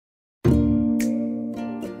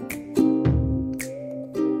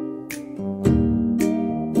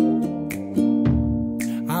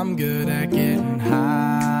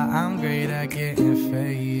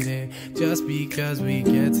because we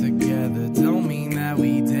get together don't mean that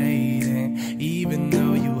we dating. Even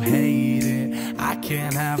though you hate it, I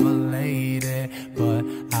can't have a lady, but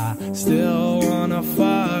I still wanna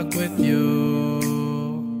fuck with you.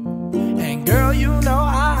 And girl, you know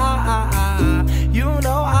I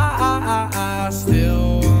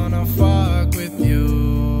still wanna fuck with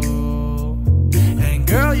you. And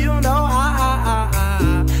girl, you know I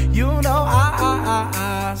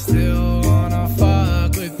still wanna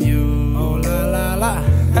fuck with you. Oh la la la.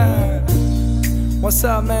 What's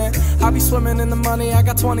up, man? I be swimming in the money, I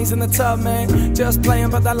got 20s in the tub, man. Just playing,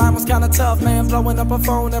 but that line was kinda tough, man. Blowing up a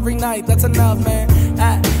phone every night, that's enough, man.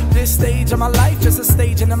 At this stage of my life, just a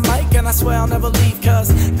stage and a mic, and I swear I'll never leave, cause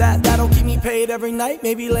that'll keep me paid every night,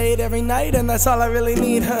 maybe late every night, and that's all I really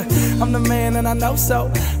need, huh? I'm the man and I know so.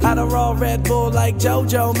 Had a raw Red Bull like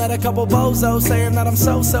JoJo, met a couple bozos saying that I'm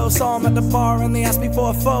so-so. Saw them at the bar and they asked me for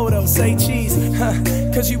a photo. Say cheese, huh?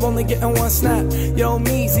 Cause you only getting one snap. Yo,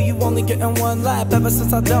 Meezy, you only getting one lap. Ever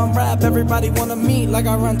since I done rap, everybody wanna meet like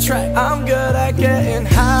I run track. I'm good at getting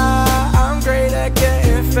high, I'm great at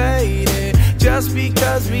getting faded. Just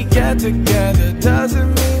because we get together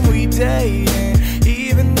doesn't mean we dating.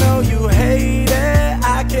 Even though you hate it,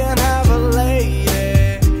 I can't have a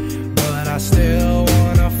lady, but I still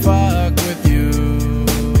wanna fuck with you.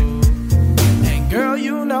 And girl,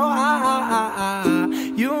 you know I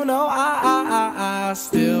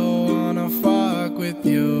still wanna fuck with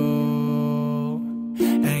you.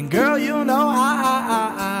 And girl, you know I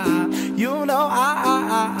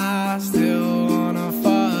still wanna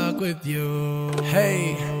fuck with you.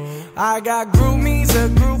 Hey, I got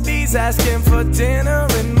groupies asking for dinner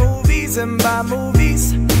and movies, and by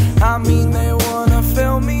movies I mean they wanna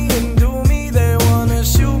film me and do me. They wanna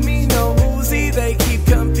shoot me, no Uzi. They keep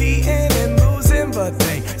competing and losing, but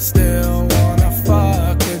they still wanna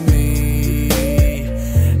fuck with me.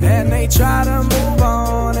 And they try to move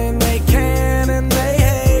on and they can, and they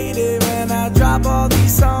hate it when I drop all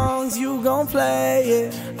these songs. You gon' play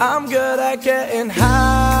it. I'm good at getting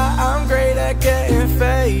high, I'm great at getting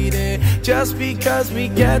faded. Just because we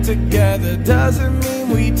get together doesn't mean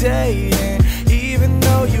we dating. Even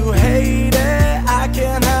though you hate it, I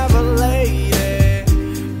can't have a lady,